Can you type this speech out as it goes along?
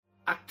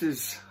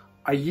actors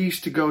are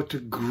used to go to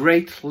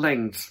great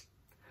lengths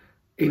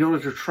in order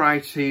to try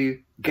to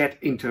get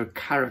into a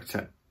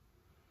character.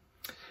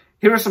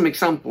 Here are some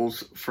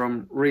examples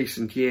from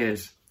recent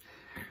years.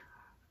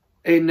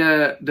 In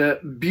the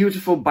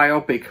beautiful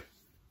biopic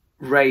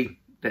Ray,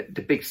 that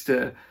depicts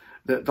the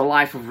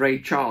life of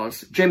Ray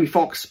Charles, Jamie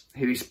Foxx,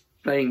 who is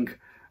playing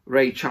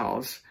Ray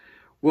Charles,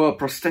 wore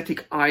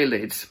prosthetic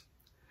eyelids,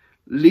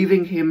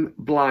 leaving him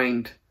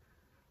blind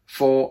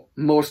for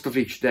most of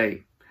each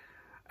day.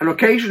 And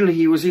occasionally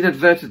he was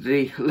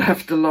inadvertently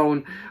left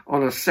alone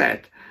on a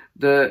set,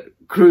 the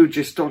crew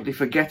just totally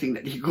forgetting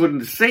that he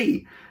couldn't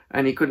see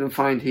and he couldn't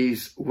find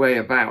his way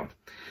about.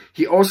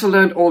 He also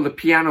learned all the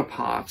piano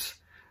parts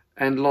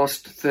and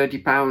lost 30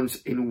 pounds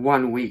in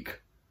 1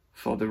 week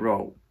for the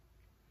role.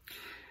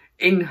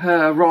 In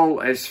her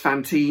role as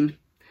Fantine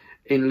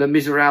in Les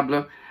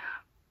Miserables,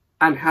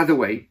 Anne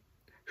Hathaway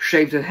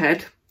shaved her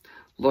head,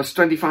 lost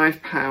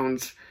 25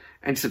 pounds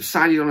and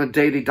subsided on a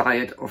daily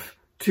diet of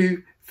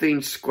 2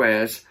 thin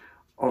squares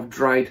of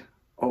dried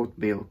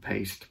oatmeal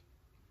paste.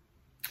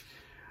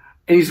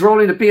 In his role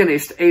in The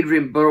Pianist,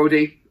 Adrien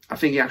Brody, I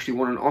think he actually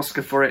won an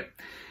Oscar for it,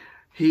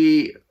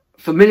 he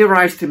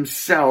familiarized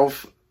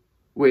himself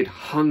with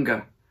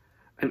hunger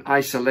and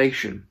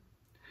isolation.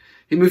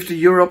 He moved to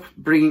Europe,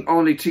 bringing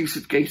only 2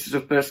 suitcases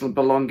of personal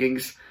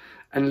belongings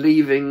and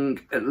living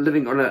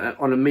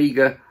on a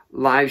meager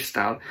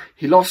lifestyle.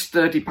 He lost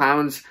 30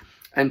 pounds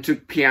and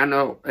took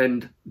piano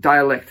and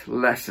dialect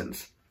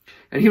lessons.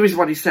 And here is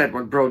what he said,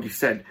 what Brody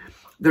said.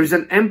 There is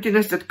an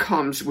emptiness that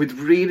comes with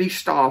really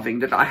starving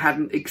that I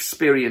hadn't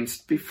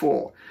experienced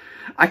before.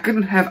 I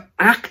couldn't have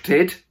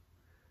acted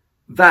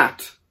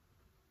that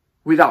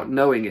without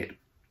knowing it.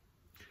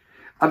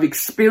 I've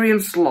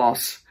experienced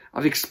loss,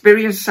 I've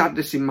experienced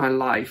sadness in my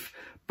life,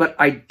 but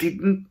I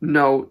didn't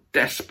know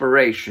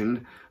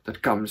desperation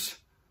that comes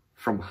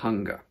from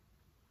hunger.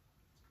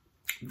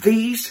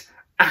 These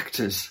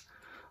actors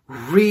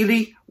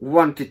really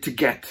wanted to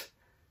get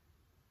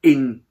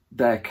in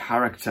their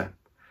character.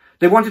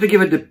 They wanted to give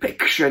a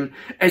depiction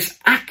as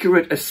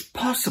accurate as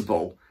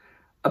possible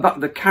about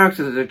the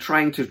character that they're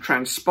trying to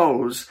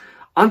transpose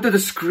onto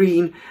the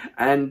screen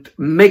and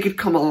make it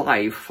come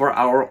alive for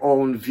our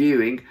own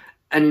viewing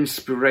and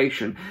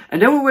inspiration.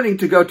 And they were willing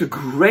to go to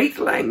great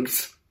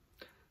lengths,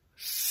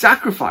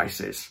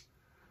 sacrifices,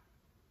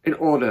 in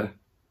order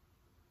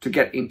to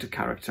get into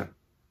character.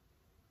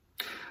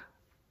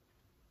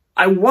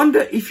 I wonder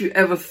if you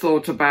ever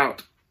thought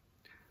about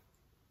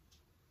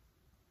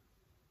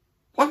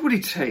what would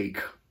it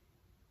take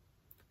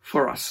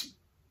for us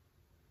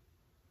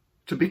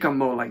to become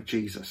more like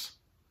Jesus?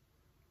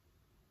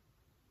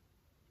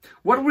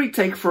 What would it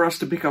take for us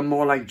to become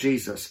more like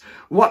Jesus?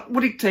 What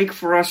would it take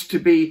for us to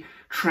be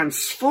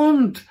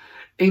transformed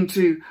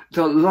into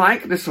the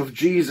likeness of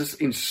Jesus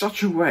in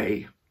such a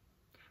way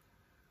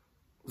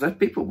that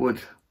people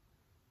would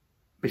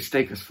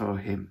mistake us for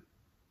him?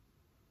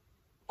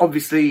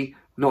 Obviously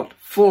not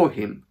for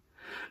him.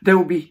 There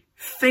will be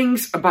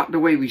things about the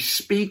way we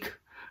speak,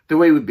 the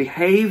way we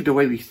behave, the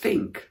way we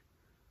think,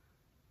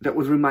 that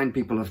would remind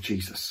people of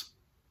Jesus.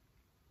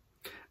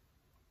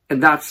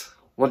 And that's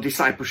what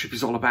discipleship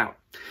is all about.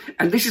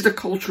 And this is the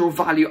cultural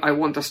value I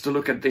want us to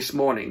look at this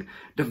morning.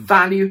 The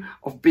value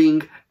of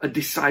being a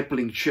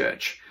discipling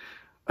church.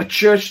 A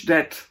church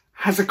that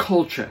has a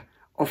culture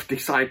of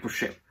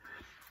discipleship.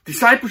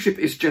 Discipleship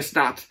is just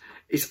that.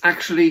 It's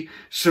actually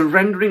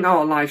surrendering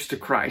our lives to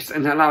Christ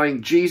and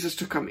allowing Jesus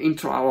to come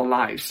into our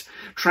lives,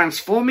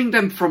 transforming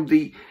them from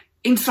the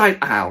inside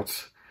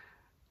out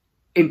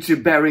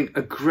into bearing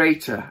a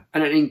greater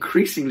and an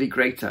increasingly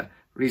greater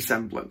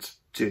resemblance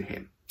to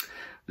him.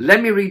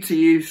 Let me read to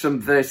you some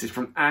verses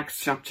from Acts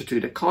chapter 2.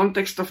 The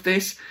context of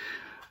this: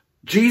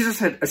 Jesus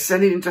had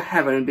ascended into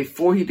heaven, and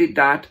before he did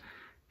that,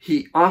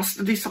 he asked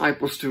the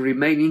disciples to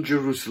remain in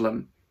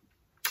Jerusalem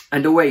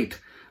and await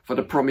for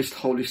the promised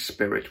Holy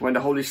Spirit. When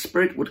the Holy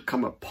Spirit would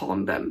come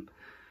upon them,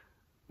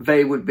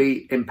 they would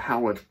be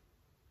empowered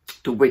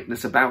to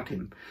witness about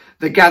him.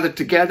 They gathered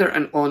together,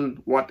 and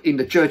on what in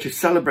the church is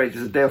celebrated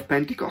as the day of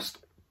Pentecost,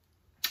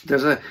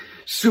 there's a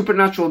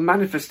supernatural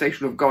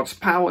manifestation of God's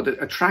power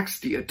that attracts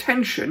the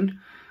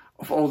attention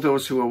of all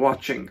those who are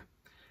watching.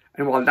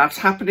 And while that's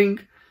happening,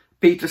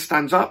 Peter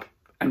stands up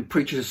and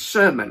preaches a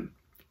sermon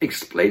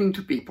explaining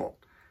to people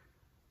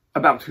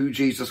about who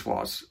Jesus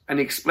was and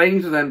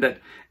explaining to them that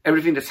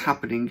everything that's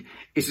happening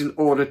is in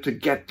order to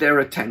get their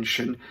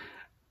attention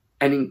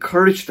and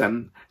encourage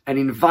them and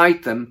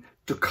invite them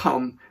to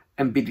come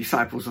and be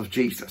disciples of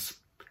Jesus.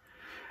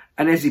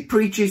 And as he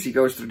preaches, he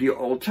goes through the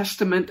Old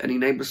Testament and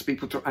enables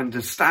people to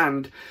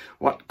understand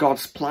what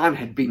God's plan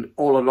had been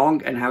all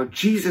along and how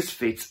Jesus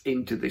fits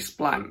into this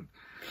plan.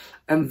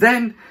 And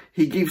then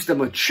he gives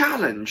them a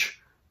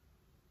challenge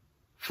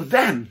for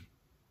them,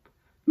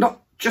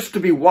 not just to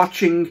be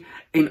watching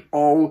in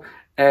awe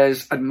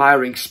as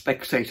admiring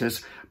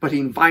spectators, but he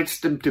invites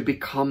them to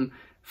become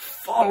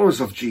followers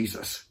of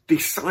Jesus,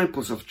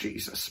 disciples of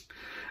Jesus.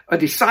 A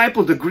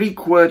disciple, the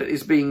Greek word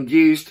is being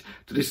used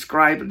to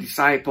describe a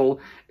disciple,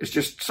 is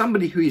just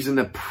somebody who is an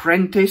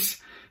apprentice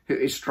who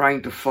is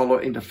trying to follow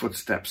in the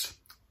footsteps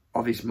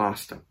of his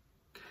master.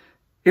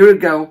 Here we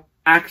go,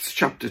 Acts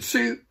chapter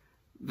 2,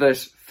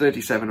 verse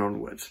 37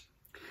 onwards.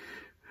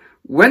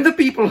 When the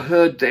people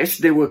heard this,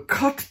 they were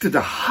cut to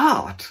the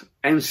heart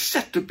and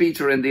said to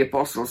Peter and the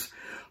apostles,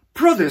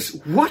 "Brothers,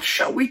 what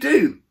shall we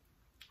do?"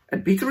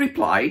 And Peter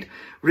replied,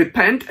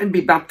 "Repent and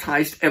be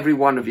baptized, every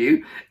one of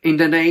you, in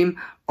the name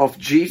of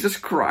Jesus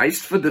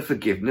Christ for the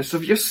forgiveness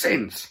of your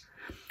sins.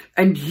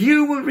 And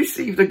you will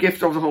receive the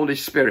gift of the Holy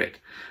Spirit.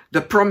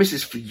 The promise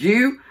is for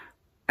you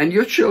and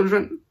your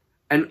children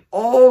and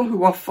all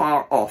who are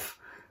far off,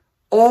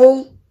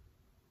 all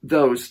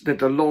those that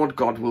the Lord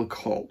God will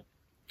call."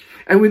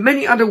 And with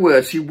many other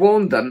words, he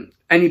warned them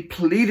and he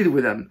pleaded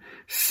with them,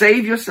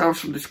 "Save yourselves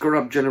from this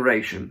corrupt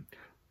generation."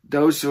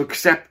 Those who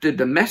accepted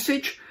the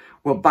message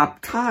were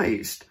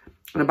baptized,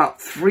 and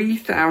about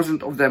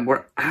 3,000 of them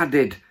were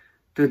added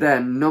to their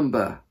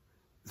number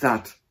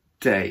that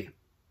day.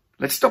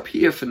 Let's stop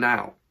here for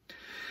now,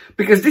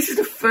 because this is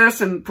the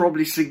first and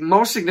probably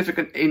most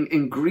significant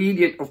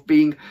ingredient of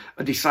being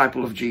a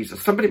disciple of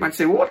Jesus. Somebody might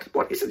say,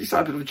 what is a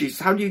disciple of Jesus?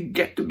 How do you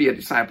get to be a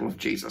disciple of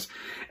Jesus?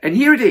 And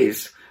here it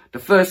is, the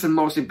first and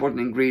most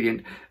important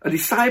ingredient. A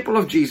disciple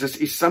of Jesus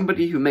is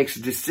somebody who makes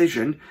a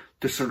decision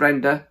to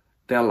surrender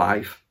their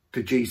life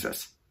to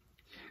Jesus.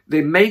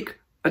 They make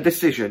a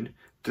decision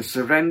to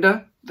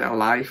surrender their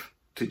life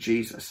to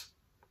Jesus.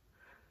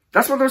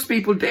 That's what those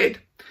people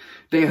did.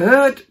 They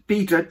heard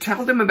Peter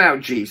tell them about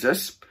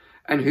Jesus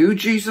and who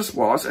Jesus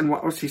was and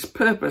what was his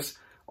purpose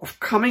of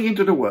coming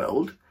into the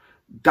world,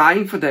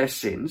 dying for their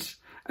sins,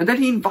 and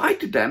then he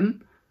invited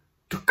them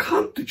to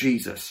come to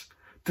Jesus,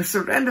 to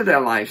surrender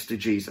their lives to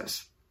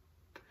Jesus.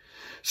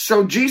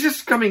 So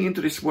Jesus coming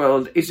into this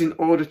world is in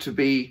order to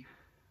be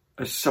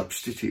a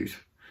substitute,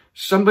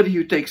 somebody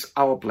who takes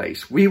our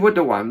place. We were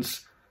the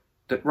ones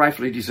that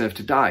rightfully deserve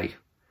to die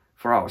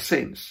for our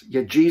sins,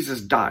 yet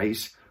Jesus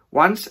dies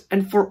once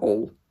and for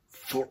all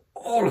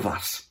of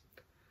us,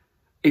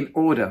 in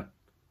order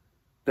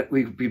that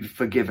we be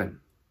forgiven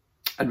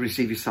and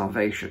receive his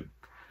salvation.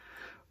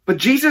 But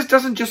Jesus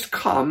doesn't just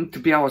come to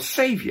be our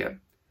savior,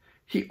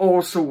 he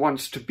also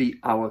wants to be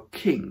our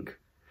king.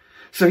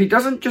 So he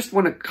doesn't just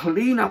want to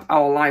clean up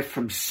our life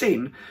from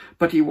sin,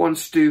 but he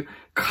wants to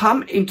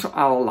come into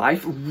our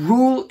life,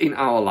 rule in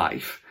our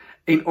life,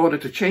 in order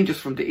to change us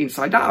from the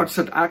inside out,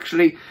 so that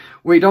actually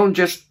we don't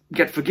just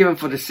get forgiven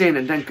for the sin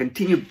and then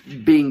continue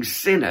being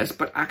sinners,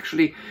 but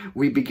actually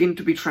we begin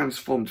to be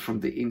transformed from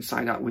the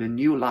inside out with a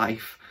new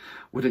life,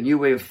 with a new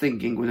way of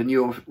thinking, with a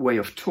new way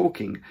of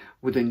talking,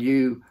 with a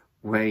new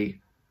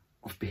way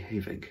of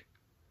behaving.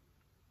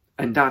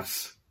 And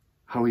that's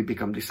how we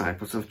become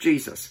disciples of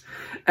Jesus.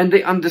 And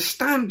they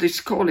understand this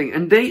calling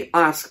and they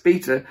ask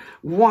Peter,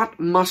 "What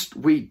must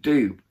we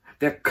do?"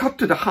 They're cut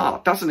to the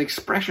heart. That's an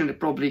expression that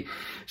probably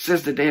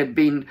says that they had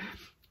been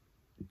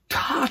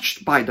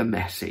touched by the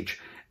message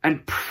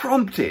and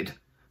prompted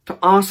to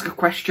ask a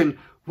question,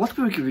 what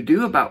can we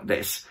do about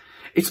this?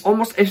 It's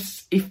almost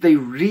as if they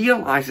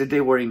realized that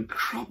they were in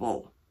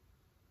trouble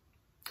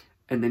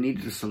and they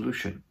needed a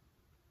solution.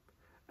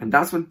 And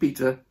that's when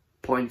Peter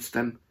points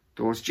them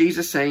towards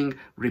Jesus, saying,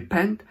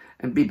 "Repent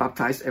and be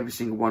baptized, every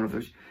single one of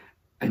us,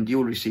 and you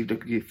will receive the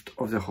gift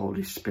of the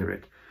Holy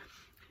Spirit."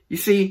 You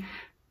see,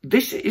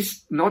 this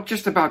is not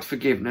just about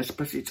forgiveness,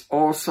 but it's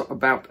also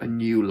about a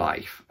new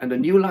life. And a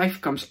new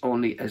life comes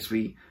only as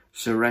we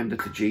surrender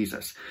to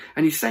Jesus.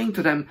 And he's saying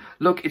to them,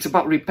 look, it's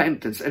about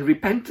repentance. And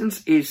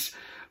repentance is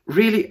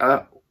really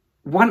a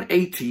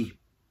 180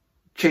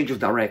 change of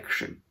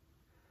direction.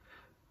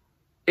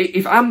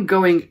 If I'm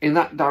going in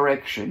that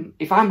direction,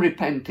 if I'm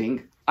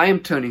repenting, I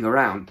am turning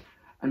around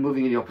and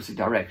moving in the opposite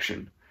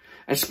direction.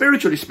 And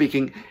spiritually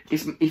speaking,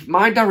 if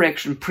my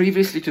direction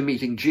previously to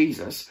meeting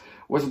Jesus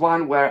was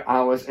one where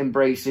I was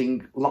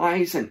embracing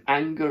lies and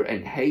anger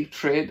and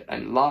hatred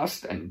and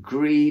lust and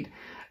greed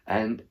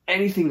and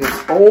anything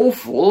that's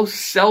awful,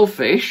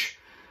 selfish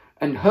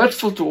and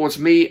hurtful towards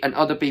me and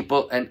other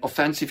people and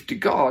offensive to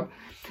God,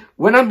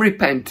 when I'm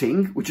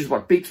repenting, which is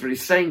what Peter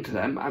is saying to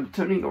them, I'm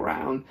turning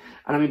around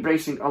and I'm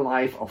embracing a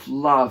life of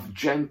love,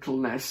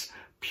 gentleness,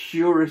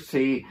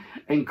 purity,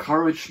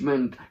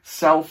 encouragement,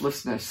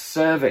 selflessness,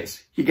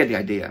 service. You get the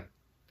idea.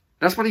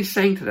 That's what he's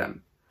saying to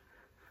them.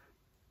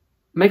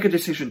 Make a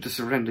decision to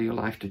surrender your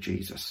life to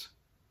Jesus.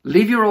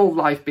 Leave your old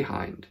life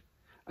behind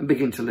and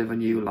begin to live a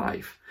new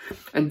life.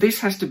 And this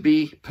has to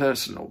be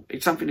personal.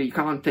 It's something that you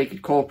can't take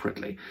it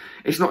corporately.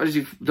 It's not as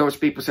if those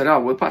people said,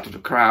 "Oh, we're part of the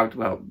crowd,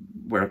 well,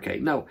 we're okay."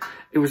 No,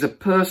 it was a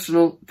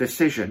personal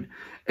decision.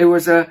 It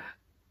was an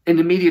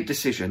immediate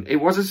decision. It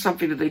wasn't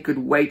something that they could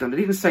wait on. They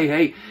didn't say,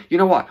 "Hey, you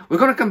know what? We're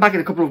going to come back in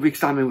a couple of weeks'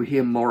 time and we'll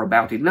hear more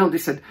about it." No, they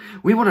said,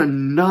 "We want to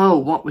know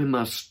what we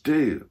must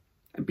do."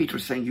 And Peter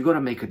is saying, you've got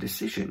to make a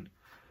decision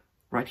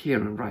right here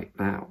and right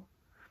now.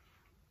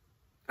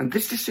 And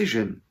this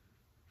decision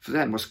for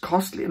them was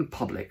costly and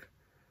public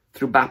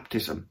through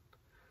baptism.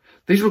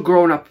 These were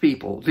grown-up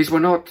people. These were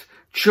not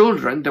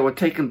children that were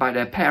taken by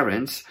their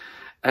parents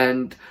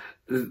and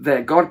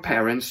their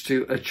godparents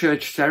to a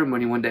church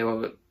ceremony when they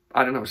were,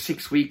 I don't know,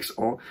 6 weeks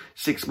or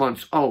 6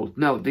 months old.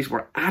 No, these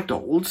were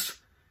adults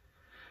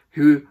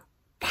who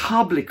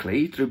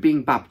publicly, through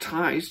being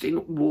baptized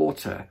in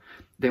water,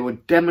 they were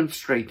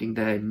demonstrating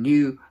their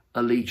new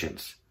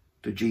allegiance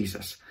to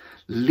Jesus,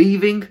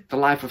 leaving the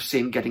life of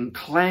sin, getting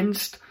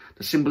cleansed,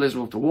 the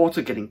symbolism of the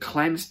water, getting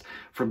cleansed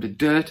from the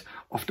dirt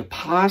of the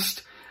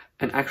past,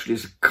 and actually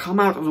has come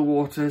out of the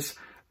waters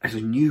as a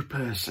new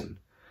person,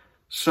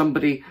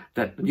 somebody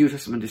that the New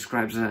Testament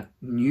describes as a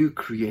new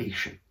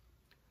creation.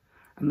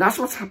 And that's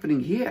what's happening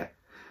here.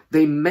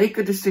 They make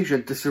a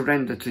decision to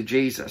surrender to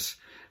Jesus,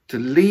 to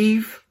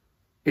leave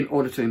in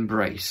order to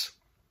embrace,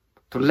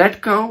 to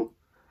let go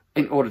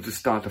in order to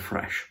start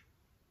afresh.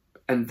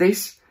 And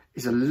this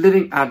is a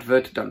living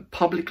advert done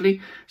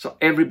publicly so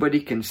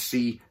everybody can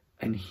see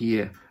and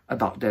hear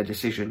about their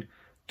decision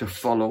to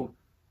follow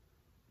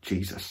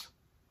Jesus.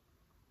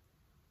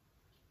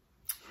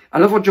 I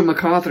love what John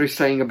MacArthur is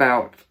saying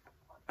about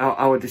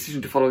our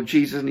decision to follow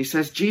Jesus. And he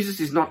says, Jesus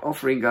is not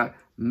offering a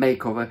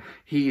makeover.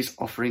 He is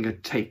offering a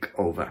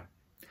takeover.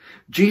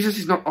 Jesus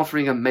is not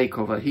offering a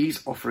makeover.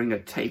 He's offering a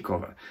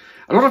takeover.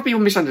 A lot of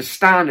people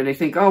misunderstand and they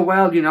think, oh,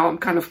 well, you know, I'm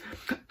kind of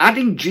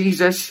adding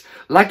Jesus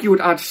like you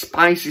would add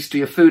spices to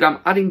your food. I'm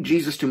adding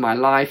Jesus to my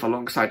life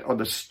alongside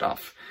other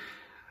stuff.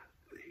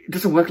 It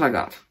doesn't work like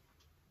that.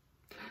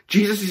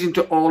 Jesus is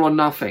into all or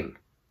nothing.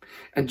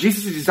 And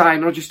Jesus is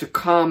designed not just to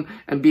come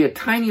and be a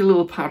tiny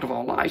little part of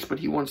our lives, but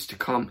he wants to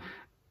come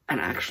and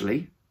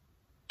actually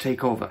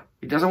take over.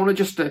 He doesn't want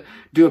to just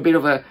do a bit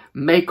of a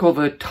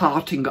makeover,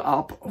 tarting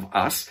up of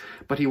us,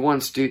 but he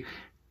wants to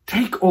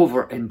take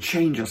over and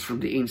change us from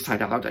the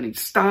inside out. And it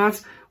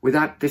starts with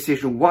that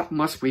decision. What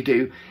must we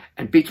do?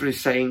 And Peter is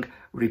saying,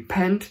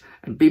 repent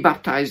and be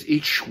baptized,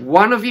 each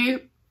one of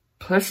you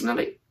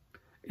personally,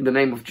 in the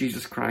name of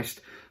Jesus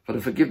Christ, for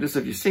the forgiveness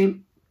of your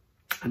sin,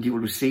 and you will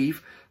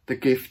receive the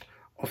gift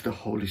of the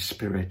Holy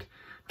Spirit.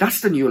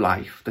 That's the new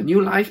life. The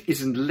new life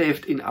isn't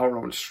lived in our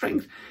own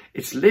strength.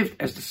 It's lived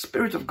as the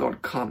Spirit of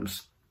God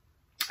comes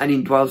and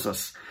indwells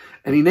us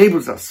and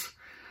enables us.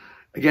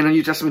 Again, the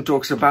New Testament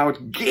talks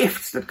about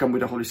gifts that come with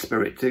the Holy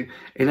Spirit to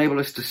enable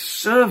us to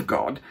serve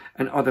God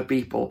and other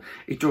people.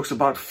 It talks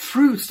about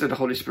fruits that the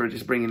Holy Spirit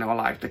is bringing in our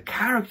life, the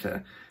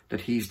character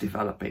that he's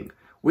developing.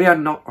 We are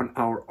not on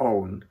our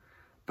own,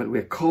 but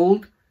we're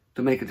called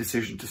to make a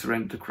decision to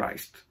surrender to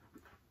Christ.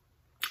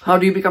 How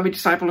do you become a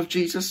disciple of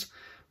Jesus?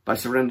 By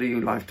surrendering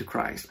your life to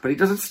Christ. But it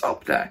doesn't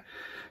stop there.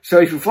 So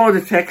if you follow the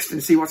text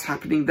and see what's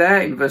happening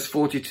there, in verse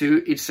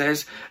 42, it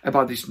says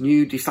about these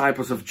new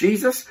disciples of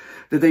Jesus,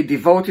 that they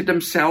devoted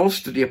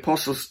themselves to the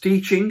apostles'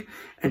 teaching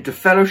and to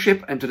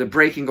fellowship and to the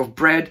breaking of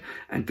bread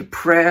and to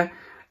prayer.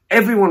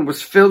 Everyone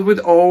was filled with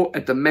awe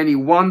at the many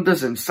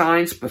wonders and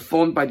signs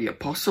performed by the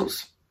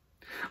apostles.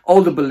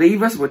 All the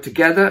believers were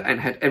together and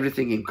had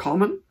everything in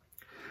common.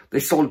 They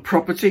sold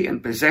property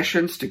and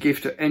possessions to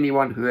give to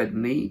anyone who had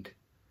need.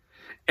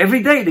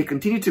 Every day they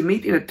continued to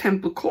meet in the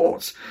temple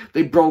courts.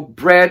 They broke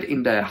bread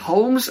in their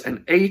homes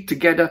and ate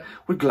together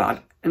with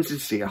glad and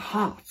sincere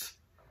hearts,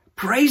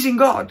 praising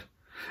God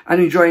and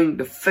enjoying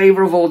the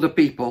favor of all the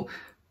people.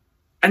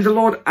 And the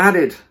Lord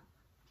added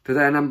to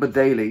their number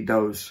daily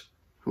those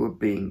who were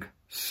being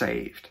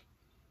saved.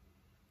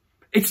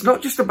 It's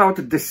not just about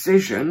the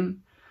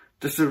decision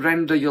to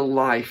surrender your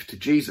life to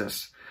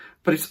Jesus,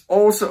 but it's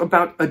also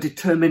about a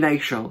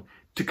determination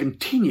to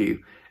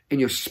continue in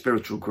your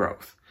spiritual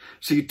growth.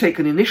 So you take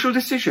an initial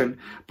decision,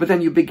 but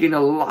then you begin a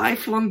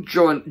lifelong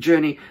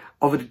journey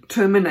of a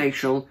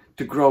determination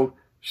to grow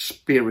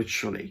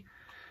spiritually.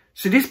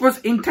 So this was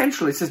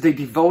intentional. It says they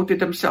devoted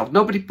themselves.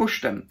 Nobody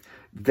pushed them.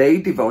 They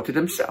devoted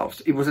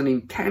themselves. It was an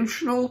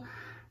intentional,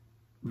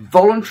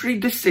 voluntary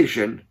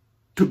decision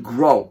to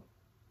grow.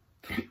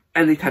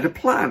 And it had a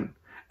plan.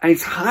 And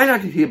it's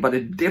highlighted here by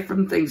the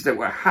different things that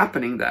were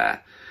happening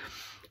there.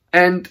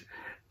 And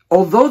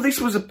although this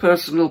was a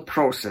personal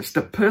process,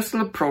 the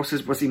personal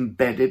process was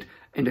embedded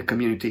in the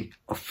community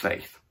of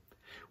faith.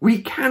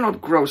 We cannot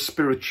grow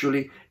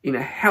spiritually in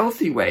a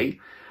healthy way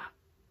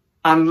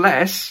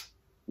unless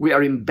we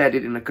are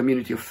embedded in a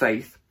community of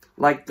faith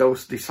like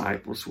those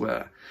disciples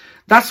were.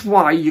 That's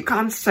why you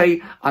can't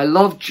say, I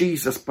love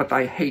Jesus, but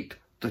I hate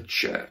the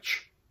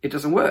church. It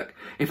doesn't work.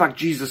 In fact,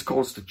 Jesus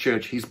calls the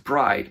church his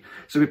bride.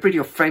 So it'd be pretty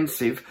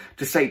offensive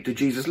to say to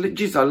Jesus,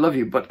 Jesus, I love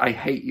you, but I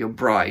hate your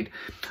bride.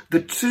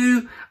 The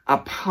two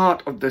are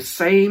part of the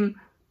same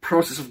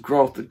process of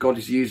growth that God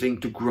is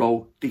using to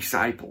grow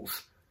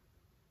disciples.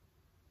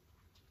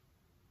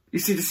 You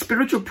see, the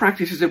spiritual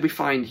practices that we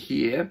find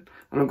here,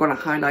 and I'm going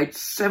to highlight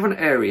 7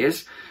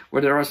 areas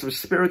where there are some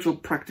spiritual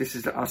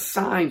practices that are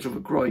signs of a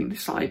growing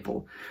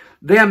disciple.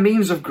 They are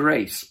means of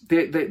grace.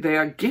 They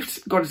are gifts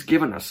God has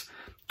given us.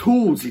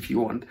 Tools, if you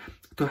want,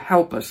 to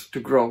help us to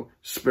grow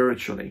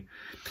spiritually.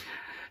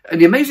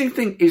 And the amazing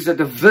thing is that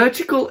the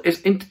vertical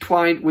is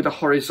intertwined with the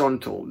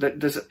horizontal.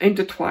 There's an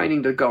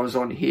intertwining that goes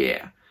on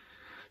here.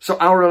 So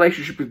our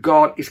relationship with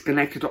God is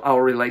connected to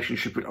our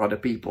relationship with other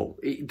people.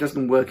 It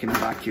doesn't work in a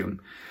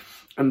vacuum.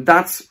 And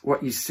that's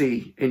what you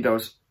see in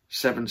those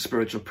 7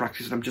 spiritual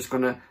practices. I'm just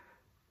going to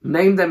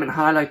name them and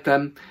highlight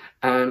them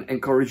and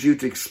encourage you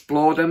to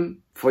explore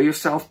them for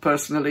yourself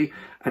personally,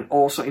 and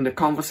also in the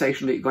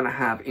conversation that you're going to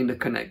have in the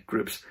Connect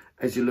groups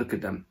as you look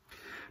at them.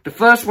 The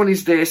first one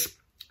is this: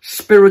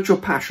 spiritual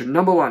passion.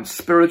 Number 1,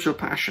 spiritual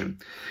passion.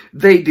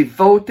 They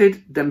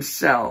devoted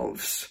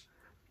themselves.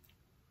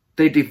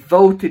 They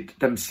devoted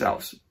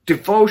themselves.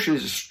 Devotion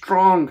is a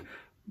strong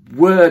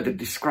word that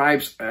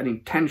describes an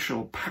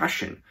intentional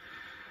passion.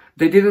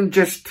 They didn't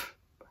just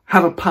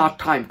have a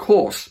part-time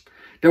course.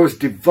 There was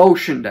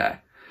devotion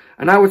there.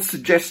 And I would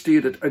suggest to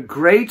you that a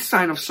great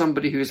sign of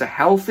somebody who is a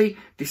healthy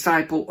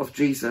disciple of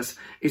Jesus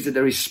is that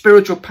there is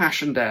spiritual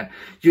passion there.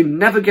 You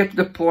never get to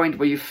the point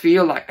where you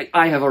feel like,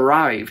 I have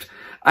arrived.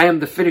 I am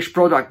the finished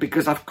product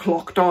because I've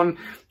clocked on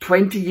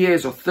 20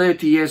 years or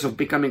 30 years of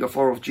becoming a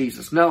follower of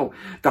Jesus. No,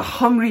 the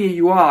hungrier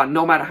you are,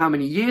 no matter how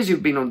many years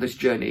you've been on this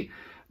journey,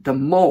 the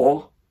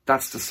more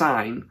that's the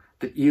sign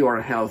that you are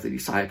a healthy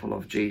disciple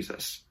of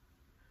Jesus.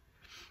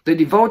 They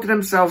devoted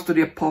themselves to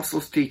the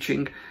apostles'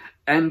 teaching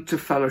and to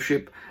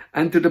fellowship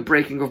and to the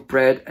breaking of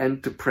bread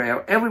and to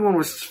prayer. Everyone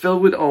was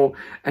filled with awe,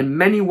 and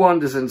many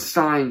wonders and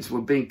signs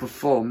were being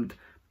performed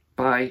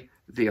by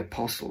the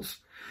apostles.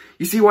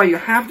 You see why you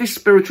have this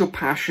spiritual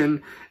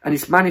passion, and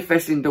it's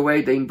manifested in the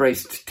way they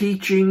embraced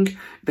teaching,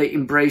 they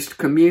embraced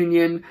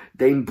communion,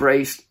 they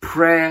embraced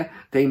prayer,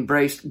 they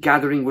embraced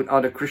gathering with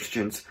other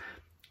Christians.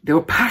 They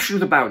were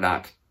passionate about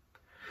that.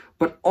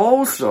 But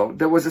also,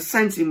 there was a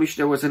sense in which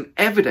there was an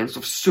evidence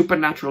of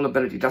supernatural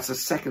ability. That's the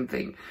second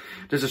thing.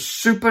 There's a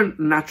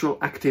supernatural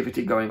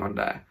activity going on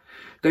there.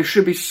 There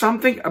should be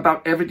something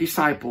about every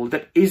disciple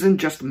that isn't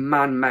just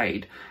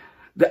man-made.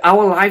 That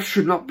our life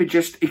should not be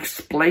just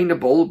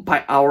explainable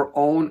by our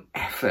own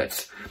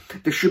efforts.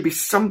 There should be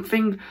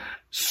something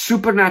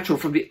supernatural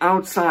from the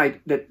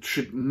outside that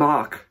should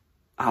mark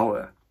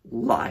our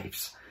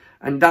lives.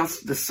 And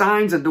that's the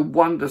signs and the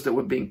wonders that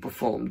were being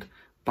performed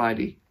by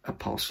the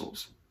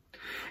apostles.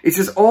 It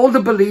says all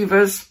the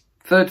believers,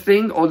 third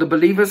thing, all the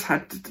believers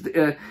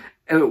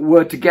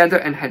were together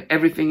and had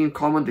everything in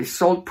common. They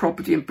sold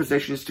property and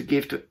possessions to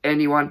give to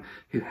anyone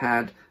who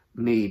had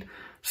need.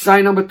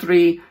 Sign number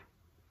 3,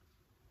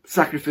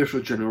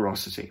 sacrificial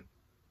generosity.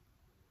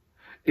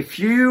 If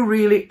you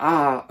really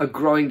are a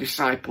growing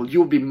disciple,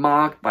 you'll be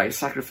marked by a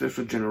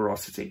sacrificial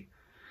generosity.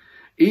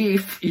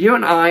 If you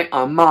and I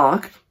are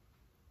marked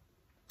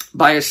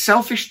by a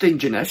selfish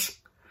stinginess,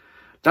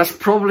 that's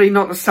probably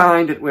not a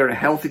sign that we're a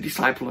healthy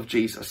disciple of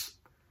Jesus.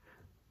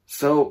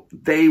 So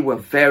they were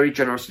very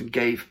generous and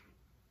gave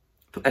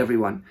to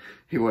everyone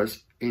who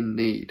was in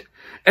need.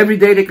 Every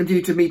day they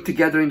continued to meet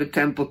together in the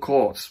temple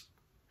courts,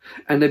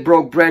 and they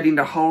broke bread in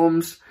their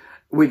homes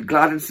with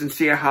glad and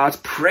sincere hearts,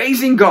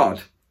 praising God,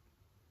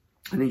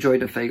 and enjoyed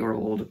the favor of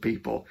all the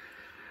people.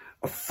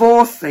 A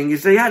fourth thing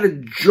is they had a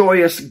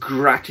joyous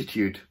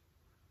gratitude.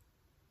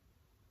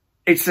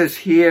 It says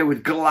here,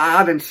 with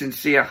glad and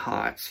sincere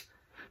hearts.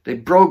 They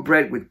broke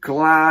bread with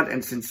glad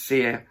and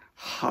sincere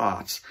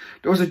hearts.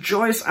 There was a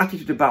joyous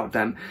attitude about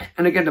them.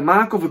 And again, the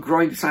mark of a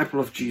growing disciple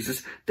of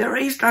Jesus, there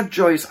is that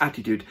joyous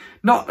attitude.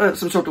 Not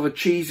some sort of a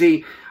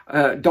cheesy,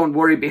 don't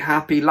worry, be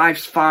happy,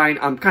 life's fine,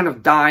 I'm kind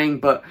of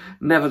dying, but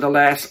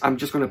nevertheless, I'm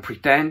just going to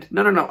pretend.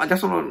 No,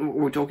 that's not what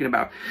we're talking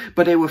about.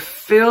 But they were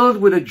filled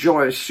with a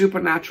joy, a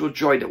supernatural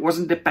joy that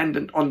wasn't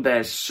dependent on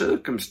their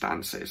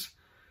circumstances,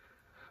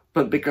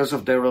 but because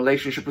of their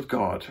relationship with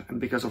God and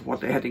because of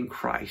what they had in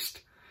Christ.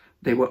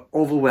 They were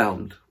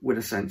overwhelmed with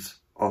a sense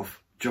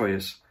of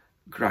joyous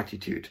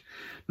gratitude.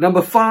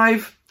 Number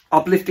 5,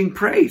 uplifting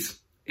praise.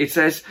 It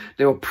says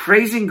they were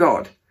praising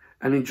God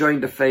and enjoying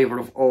the favor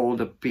of all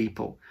the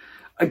people.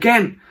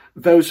 Again,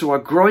 those who are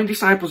growing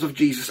disciples of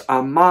Jesus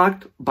are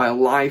marked by a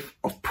life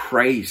of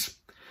praise.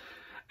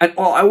 And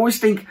I always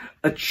think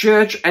a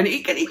church, and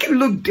it can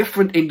look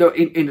different in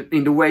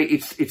the way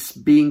it's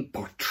being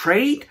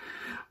portrayed.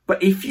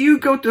 But if you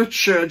go to a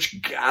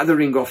church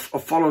gathering of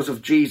followers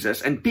of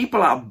Jesus and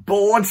people are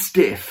bored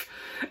stiff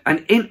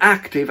and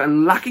inactive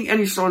and lacking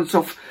any sense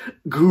of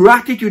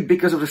gratitude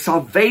because of the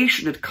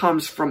salvation that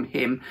comes from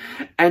Him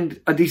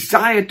and a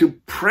desire to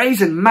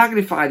praise and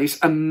magnify this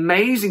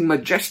amazing,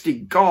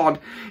 majestic God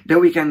that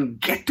we can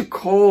get to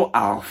call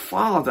our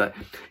Father,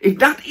 if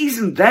that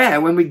isn't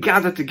there when we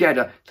gather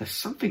together, there's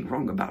something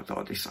wrong about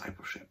our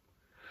discipleship.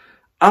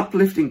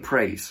 Uplifting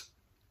praise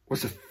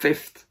was the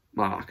 5th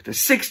mark. The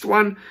 6th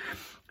one,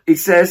 it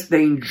says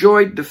they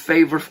enjoyed the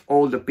favor of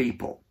all the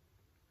people.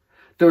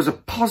 There was a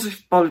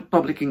positive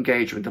public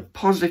engagement,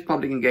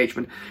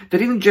 They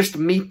didn't just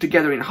meet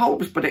together in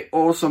homes, but they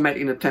also met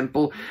in the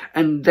temple,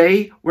 and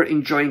they were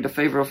enjoying the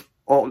favor of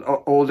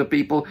all the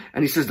people.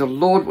 And he says the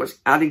Lord was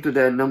adding to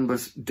their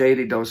numbers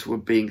daily those who were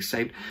being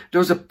saved. There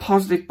was a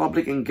positive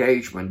public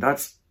engagement.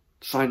 That's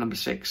sign number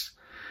 6.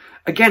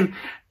 Again,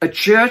 a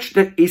church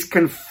that is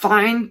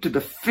confined to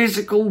the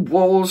physical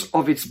walls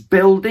of its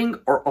building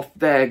or of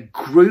their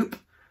group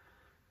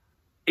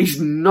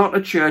is not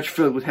a church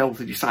filled with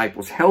healthy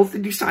disciples. Healthy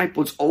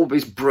disciples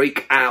always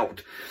break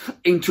out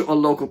into a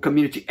local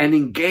community and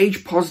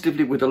engage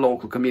positively with the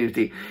local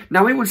community.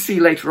 Now, we will see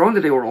later on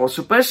that they were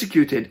also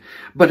persecuted,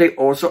 but they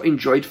also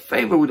enjoyed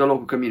favor with the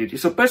local community.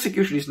 So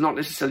persecution is not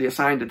necessarily a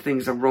sign that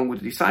things are wrong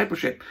with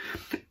discipleship,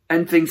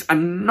 and things are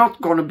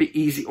not going to be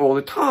easy all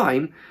the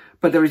time,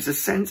 but there is a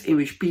sense in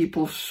which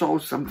people saw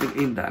something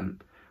in them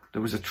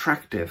that was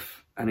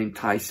attractive and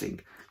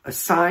enticing, a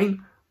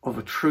sign of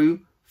a true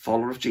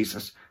follower of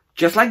Jesus.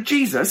 Just like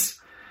Jesus,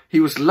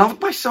 he was loved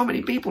by so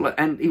many people,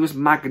 and he was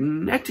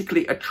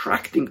magnetically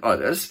attracting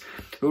others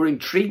who were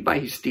intrigued by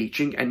his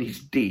teaching and his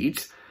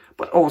deeds,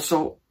 but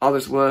also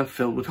others were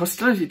filled with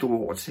hostility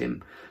towards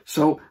him.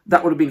 So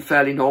that would have been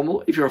fairly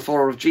normal. If you're a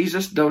follower of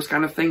Jesus, those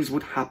kind of things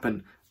would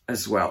happen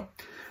as well.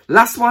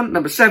 Last one,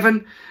 number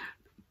 7,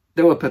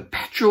 there were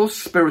perpetual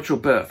spiritual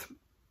birth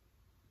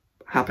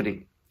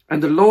happening.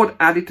 And the Lord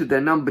added to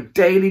their number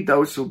daily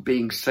those who were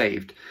being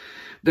saved.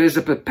 There's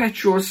a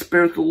perpetual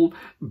spiritual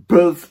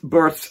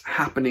births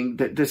happening.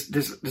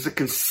 There's a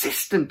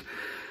consistent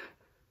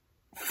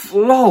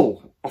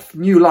flow of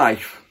new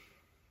life.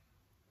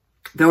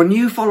 There are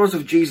new followers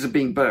of Jesus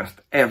being birthed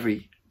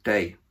every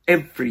day.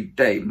 Every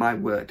day, my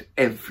word,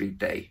 every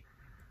day.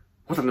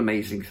 What an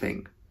amazing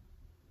thing.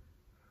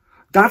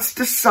 That's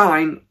the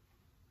sign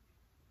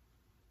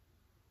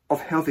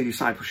of healthy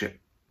discipleship.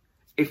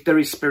 If there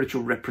is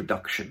spiritual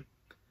reproduction.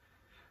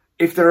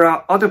 If there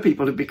are other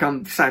people who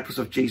become disciples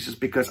of Jesus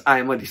because I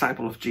am a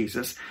disciple of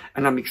Jesus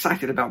and I'm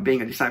excited about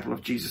being a disciple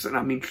of Jesus and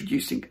I'm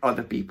introducing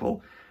other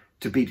people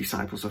to be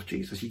disciples of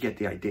Jesus, you get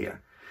the idea.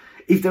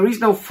 If there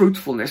is no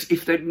fruitfulness,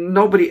 if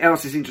nobody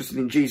else is interested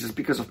in Jesus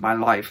because of my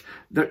life,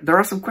 there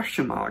are some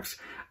question marks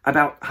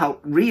about how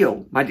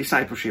real my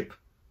discipleship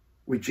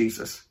with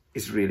Jesus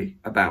is really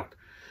about.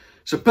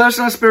 So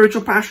personal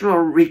spiritual passion, I'll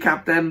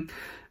recap them.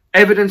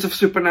 Evidence of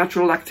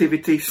supernatural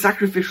activity,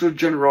 sacrificial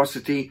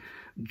generosity,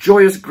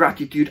 joyous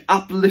gratitude,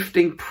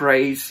 uplifting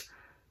praise,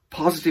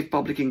 positive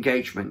public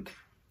engagement,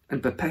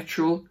 and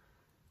perpetual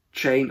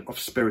chain of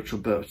spiritual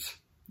births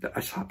that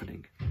is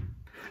happening.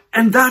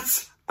 And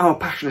that's our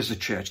passion as a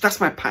church. That's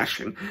my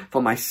passion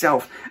for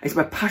myself. It's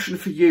my passion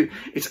for you.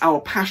 It's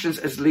our passions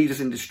as leaders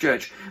in this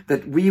church,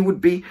 that we would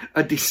be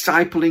a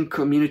discipling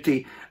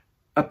community,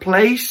 a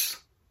place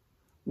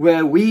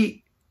where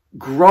we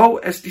grow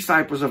as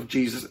disciples of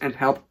Jesus and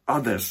help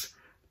others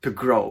to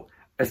grow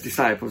as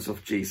disciples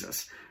of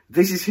Jesus.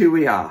 This is who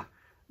we are.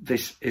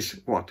 This is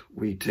what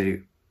we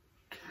do.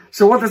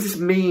 So what does this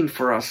mean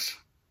for us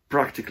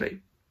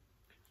practically?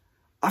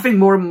 I think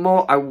more and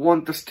more I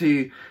want us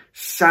to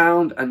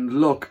sound and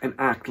look and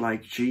act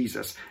like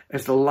Jesus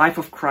as the life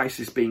of Christ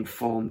is being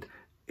formed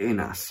in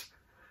us.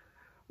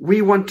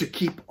 We want to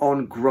keep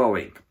on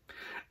growing.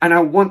 And I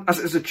want us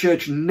as a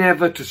church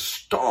never to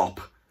stop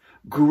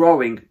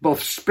growing,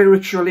 both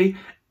spiritually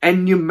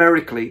and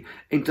numerically,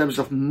 in terms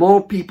of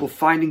more people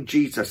finding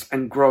Jesus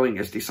and growing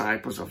as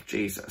disciples of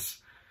Jesus.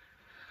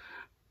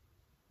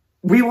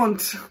 We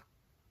want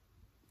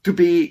to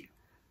be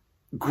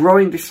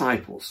growing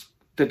disciples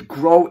that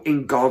grow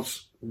in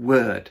God's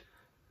word.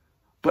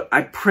 But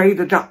I pray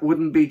that that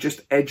wouldn't be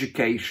just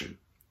education,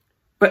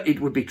 but it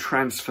would be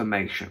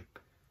transformation.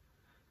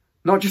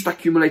 Not just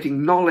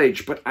accumulating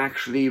knowledge, but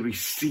actually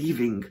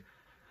receiving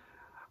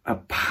a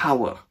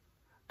power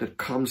that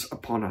comes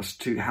upon us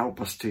to help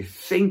us to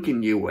think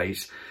in new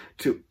ways,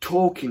 to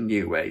talk in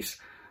new ways,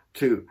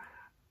 to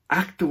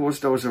act towards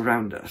those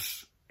around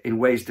us in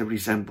ways that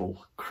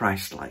resemble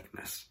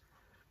Christ-likeness.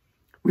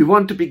 We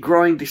want to be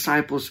growing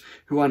disciples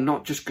who are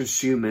not just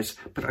consumers,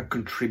 but are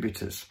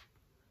contributors.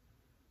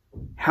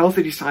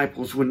 Healthy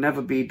disciples will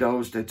never be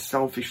those that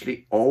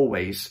selfishly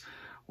always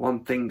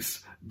want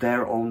things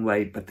their own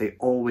way, but they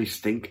always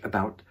think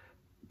about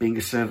being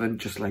a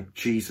servant, just like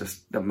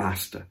Jesus, the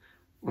Master,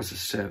 was a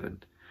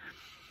servant.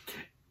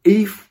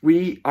 If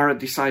we are a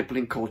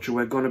discipling culture,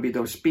 we're going to be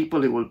those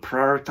people who will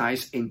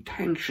prioritize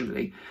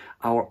intentionally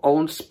our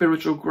own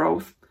spiritual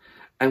growth,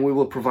 and we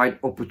will provide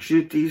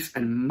opportunities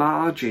and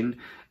margin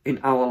in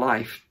our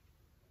life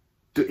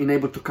to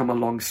enable to come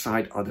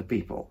alongside other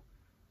people.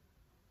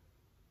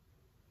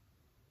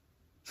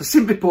 So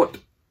simply put,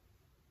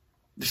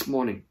 this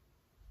morning,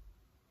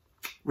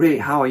 really,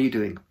 how are you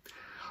doing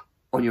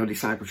on your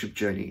discipleship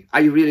journey?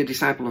 Are you really a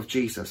disciple of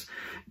Jesus?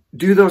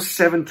 Do those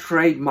 7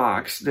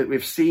 trademarks that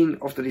we've seen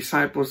of the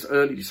disciples,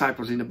 early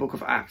disciples in the book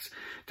of Acts,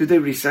 do they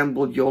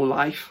resemble your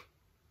life?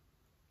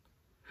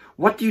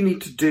 What do you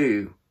need to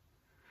do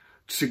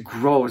to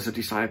grow as a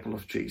disciple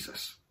of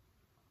Jesus?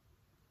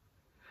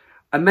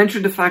 I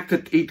mentioned the fact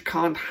that it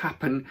can't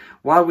happen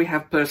while we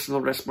have personal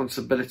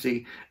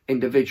responsibility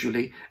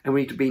individually, and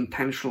we need to be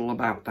intentional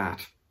about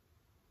that.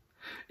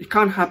 It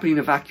can't happen in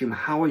a vacuum.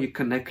 How are you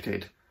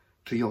connected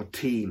to your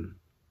team,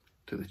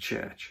 to the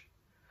church?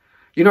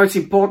 You know, it's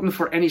important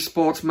for any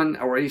sportsman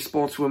or any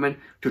sportswoman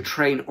to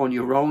train on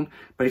your own,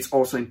 but it's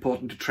also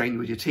important to train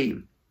with your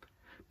team,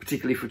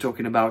 particularly if we're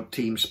talking about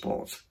team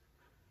sports.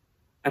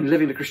 And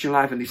living the Christian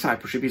life and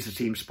discipleship is a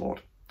team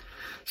sport.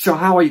 So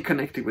how are you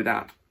connected with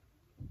that?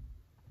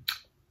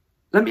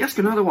 Let me ask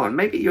another one.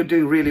 Maybe you're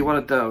doing really well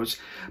at those,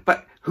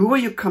 but who are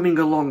you coming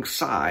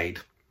alongside?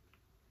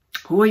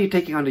 Who are you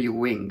taking under your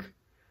wing?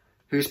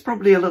 Who's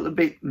probably a little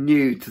bit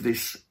new to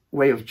this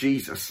way of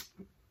Jesus,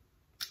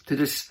 to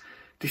this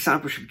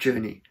discipleship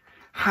journey?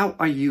 How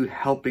are you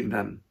helping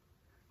them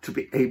to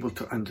be able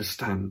to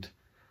understand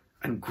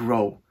and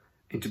grow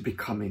into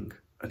becoming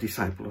a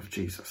disciple of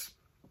Jesus?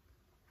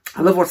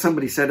 I love what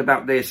somebody said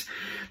about this.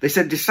 They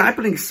said,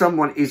 discipling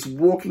someone is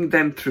walking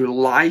them through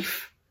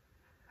life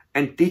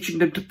and teaching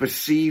them to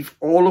perceive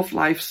all of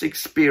life's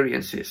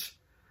experiences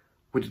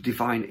with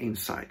divine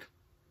insight.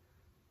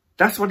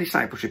 That's what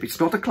discipleship. It's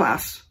not a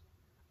class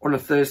on a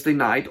Thursday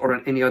night or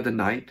on any other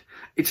night.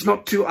 It's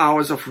not 2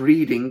 hours of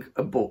reading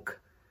a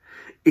book.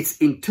 It's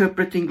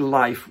interpreting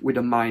life with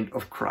the mind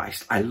of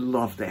Christ. I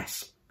love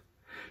this.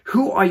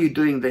 Who are you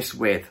doing this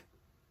with?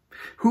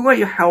 Who are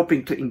you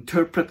helping to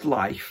interpret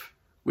life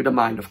with the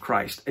mind of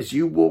Christ as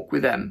you walk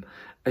with them,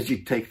 as you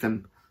take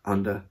them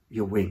under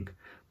your wing?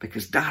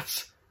 Because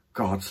that's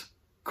God's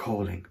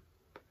calling.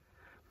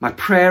 My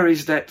prayer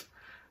is that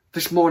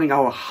this morning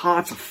our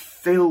hearts are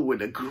filled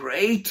with a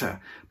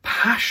greater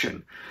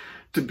passion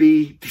to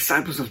be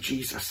disciples of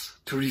Jesus,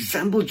 to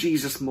resemble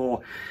Jesus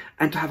more,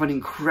 and to have an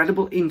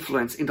incredible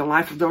influence in the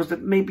life of those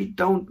that maybe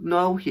don't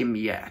know him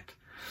yet.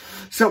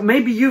 So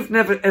maybe you've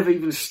never ever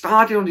even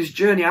started on this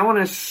journey. I want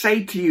to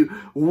say to you,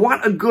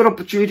 what a good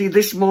opportunity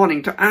this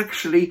morning to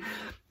actually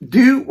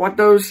do what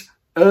those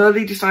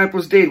early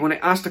disciples did when they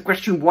asked the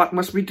question, what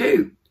must we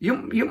do? You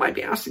might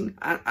be asking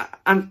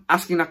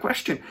that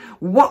question.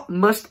 What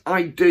must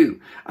I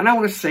do? And I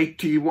want to say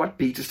to you what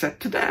Peter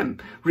said to them.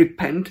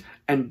 Repent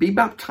and be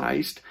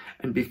baptized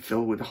and be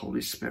filled with the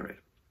Holy Spirit.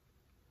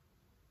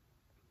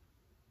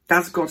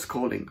 That's God's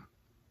calling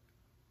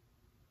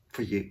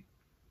for you.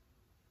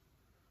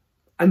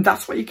 And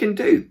that's what you can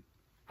do.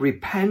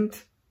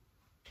 Repent,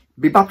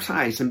 be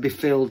baptized and be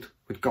filled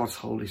with God's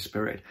Holy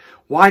Spirit.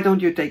 Why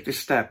don't you take this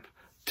step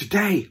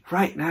today,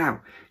 right now?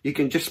 You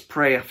can just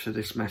pray after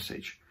this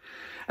message.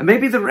 And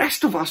maybe the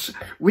rest of us,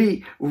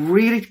 we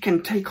really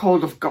can take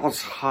hold of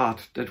God's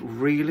heart that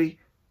really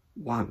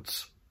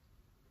wants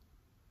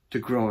to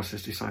grow us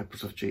as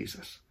disciples of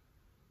Jesus.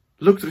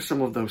 Look through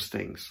some of those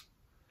things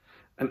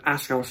and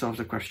ask ourselves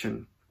the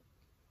question,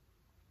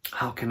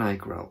 how can I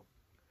grow?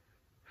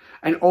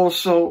 And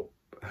also,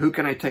 who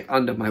can I take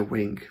under my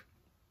wing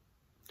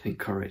to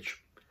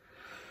encourage?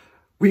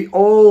 We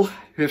all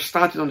who have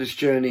started on this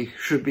journey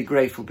should be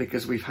grateful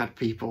because we've had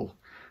people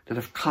that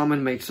have come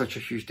and made such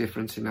a huge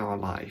difference in our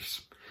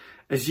lives.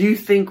 As you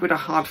think with a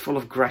heart full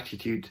of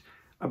gratitude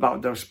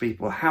about those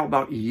people, how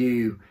about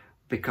you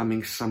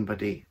becoming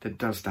somebody that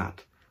does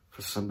that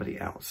for somebody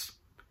else?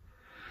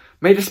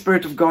 May the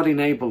Spirit of God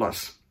enable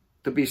us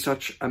to be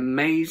such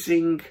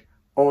amazing,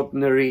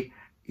 ordinary,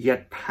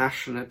 yet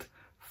passionate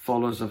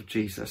followers of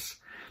Jesus,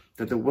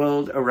 that the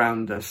world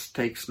around us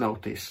takes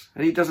notice,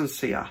 and he doesn't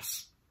see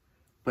us,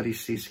 but he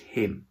sees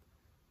him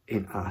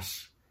in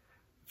us.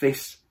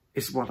 This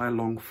is what I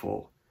long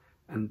for,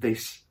 and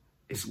this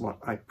is what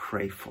I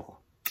pray for.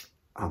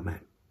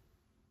 Amen.